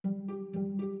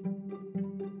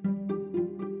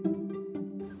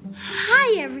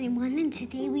everyone, and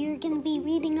today we are going to be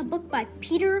reading a book by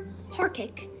Peter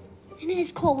Horacek, and it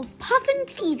is called Puffin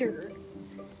Peter.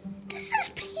 This is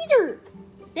Peter.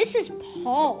 This is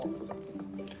Paul.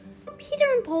 Peter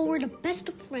and Paul were the best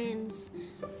of friends.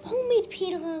 Paul made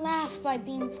Peter laugh by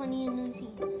being funny and noisy.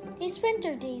 They spent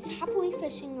their days happily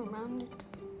fishing around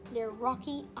their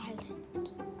rocky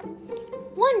island.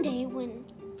 One day when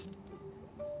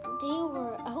they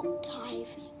were out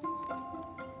diving,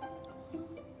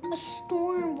 a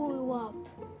storm blew up.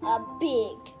 A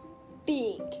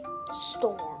big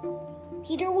storm.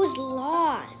 Peter was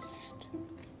lost.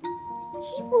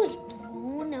 He was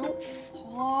blown out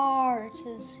far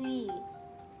to sea.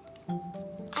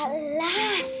 At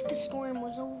last, the storm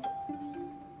was over.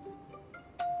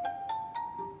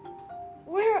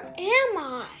 "Where am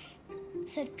I?"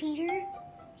 said Peter.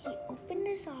 He opened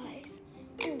his eyes.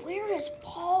 "And where is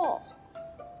Paul?"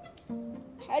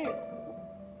 "Hello,"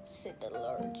 said the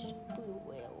large blue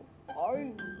whale. "Are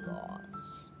you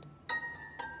lost?"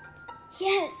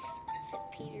 "Yes," said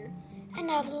Peter, "and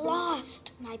I've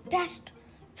lost my best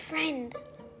friend,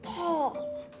 Paul."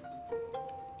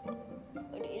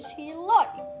 "What is he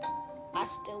like?"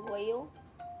 asked the whale.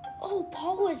 "Oh,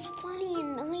 Paul is funny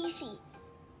and noisy.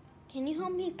 Can you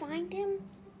help me find him?"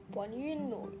 "Funny and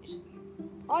noisy.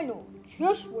 I know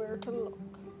just where to look,"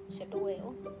 said the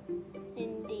whale.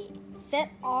 And they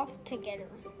set off together.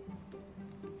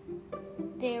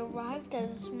 They arrived at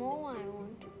a small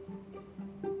island.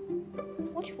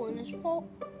 "Which one is Paul?"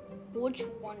 "Which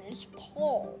one is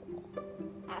Paul?"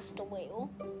 asked the whale.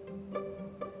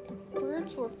 The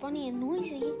birds were funny and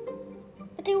noisy,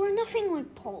 but they were nothing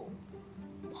like Paul.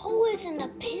 "Paul isn't a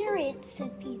parrot,"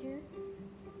 said Peter.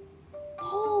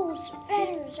 "Paul's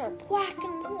feathers are black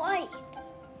and white."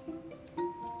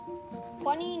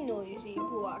 "Funny, noisy,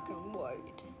 black and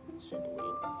white," said the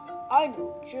whale. "I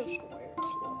know just where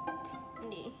to look."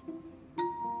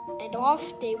 And off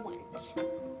they went.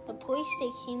 The place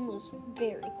they came was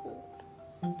very cold.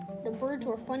 The birds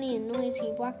were funny and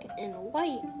noisy, black and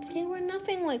white, but they were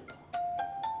nothing like Paul.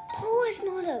 "Paul is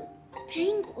not a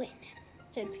penguin,"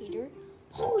 said Peter.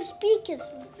 "Paul's beak is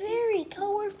very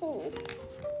colorful."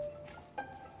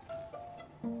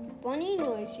 "Funny,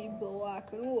 noisy,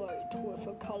 black and white with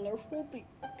a colorful beak,"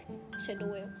 said the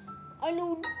whale. "I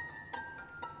know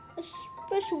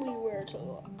especially where to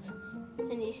look."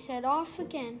 And they set off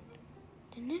again.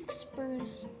 The next bird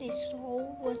they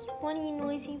saw was funny,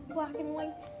 noisy, black and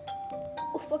white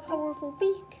with a colorful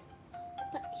beak.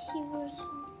 But he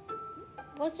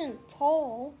wasn't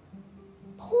Paul.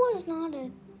 "Paul is not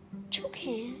a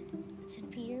toucan,"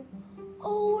 said Peter.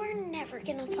 "Oh, we're never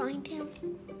gonna find him."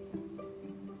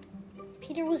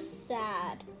 Peter was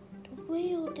sad. The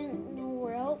whale didn't know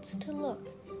where else to look.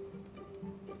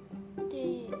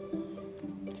 They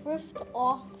drifted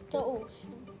off the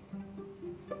ocean.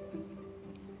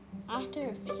 After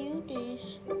a few days,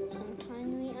 some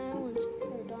tiny islands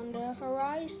appeared on the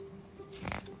horizon.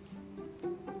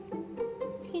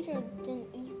 Peter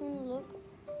didn't even look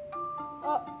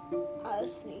up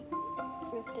as they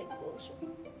drifted closer.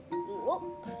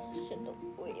 "Look," said the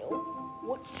whale.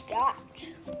 "What's that?"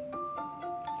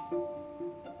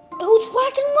 It was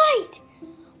black and white,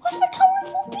 with a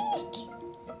colorful beak.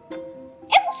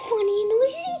 It was funny and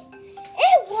noisy.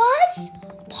 It was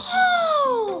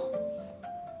Paul!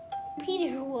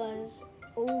 Peter was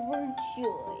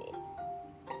overjoyed.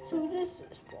 "So this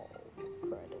is Paul,"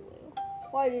 cried the whale.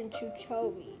 "Why didn't you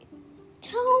tell me?"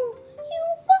 "Tell you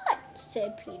what?"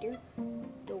 said Peter.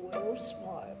 The whale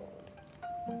smiled.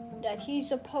 "That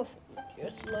he's a puffin,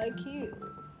 just like you."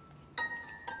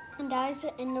 And that is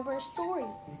the end of our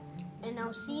story. And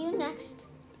I'll see you next.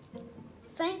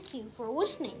 Thank you for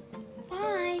listening.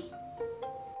 Bye.